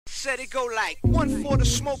Said it go like 1 for the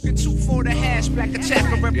smoke and 2 for the hash. Black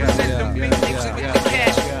attacker represent them big niggas with the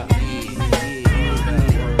cash.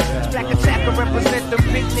 Black attacker represent them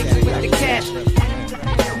big niggas with the cash.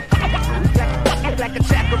 Black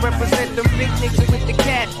attacker represent them big niggas with the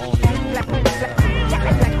cash.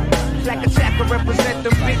 Black attacker represent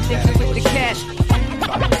them big niggas with the cash.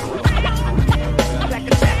 Black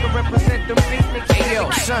attacker represent them big niggas. Hey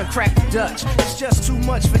yo, son, crack the Dutch. It's just too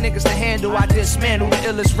much for niggas to handle. I dismantle the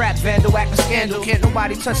illest rap vandal, act a scandal. Can't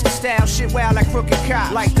nobody touch the style, shit wild like crooked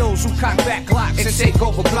cops. Like those who cock back Glocks and take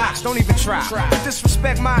over blocks. Don't even try to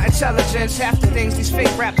disrespect my intelligence. Half the things these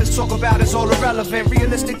fake rappers talk about is all irrelevant.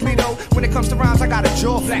 Realistically though, when it comes to rhymes, I got a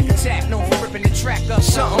jaw. Black attack, known for ripping the track up.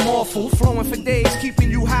 Something awful, flowing for days, keeping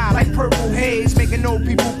you high like purple haze, making old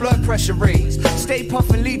people blood pressure raise. Stay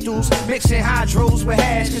puffing lethals, mixing hydros with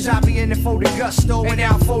hash, cause I be in it for the gusto and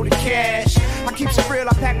out for the cash. I keep it real,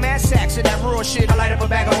 I pack mad sacks of that raw shit. I light up a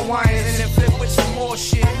bag of Hawaiians and then flip with some more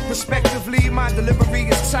shit. Respectively, my delivery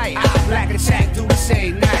is tight. Black attack, do the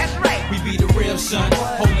same. Nah, that's right. We be the real son,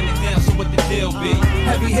 holding it down, so what the deal be?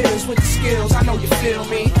 Heavy hitters with the skills, I know you feel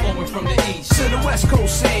me. Going from the east to the west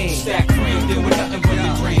coast scene. Stack cream, deal with nothing but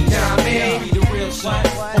the green. Nah, man. We be the real son,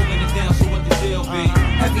 holding it down, so what the deal be?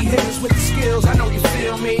 Heavy hitters with the skills, I know you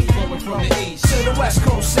feel me. Going from the east to the west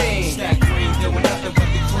coast scene. Stack cream, deal with nothing but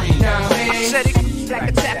the green. Nah, man. I said it, black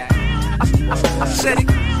attack. I said it,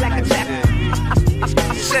 black attack.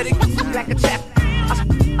 I said it, black attack.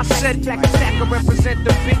 I said black attacker represent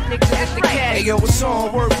the big niggas with the cash. Hey yo, it's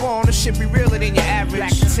on, work on, this shit be realer than your average.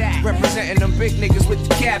 Black attack, representing them big niggas with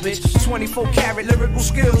the cabbage. 24 karat lyrical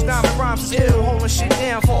skills, diamond rhymes is ill. Holding shit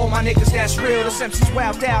down for all my niggas that's real. The MC's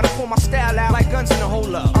wild out, I pull my style out like guns in the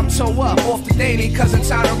hole up. I'm toe up, off the daily, cause it's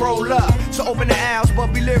time to roll up. So open the owls, but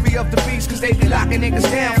be leery of the beast, cause they be locking niggas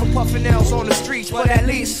down for puffing L's on the streets. But at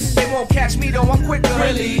least they won't catch me though, I'm quicker.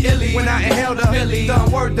 Really, illy, when I inhale the Billy, done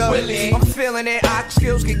word up. Willie. I'm feeling it, I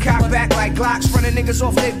skills get cocked back like Glocks, running niggas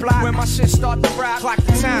off they block. When my shit start to rock, clock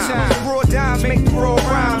the time. Raw dimes make the raw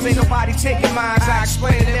rhymes. Ain't nobody taking mines. I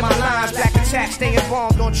explain it in my lines. Black attack, staying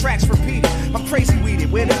bombed on tracks repeated. I'm crazy with it,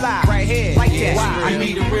 where the lie? Right here, like that. I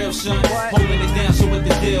be the real son, holding it down, so what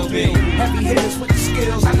the deal be? Heavy hitters with the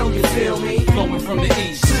skills, I know you feel me. Flowing from the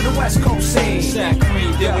east to the west coast scene. Stack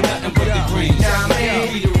cream, deal with nothing but the green. Nah, man.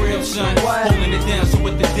 I be the real son, holding it down, so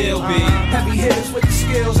what the deal be? Heavy hitters with the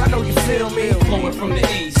skills, I know you feel me. Flowing from the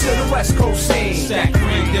east to the west coast scene. Stack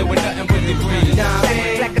cream, deal with nothing but the green. Nah,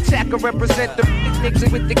 man. Black attacker represent the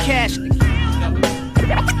niggas with the cash.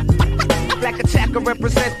 Black attacker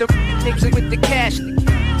represent the niggas with the cash.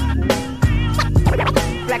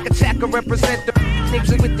 Black attacker represent the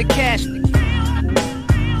niggas with the cash.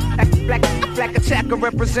 Black attacker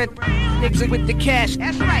represent niggas with the cash.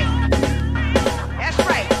 That's right.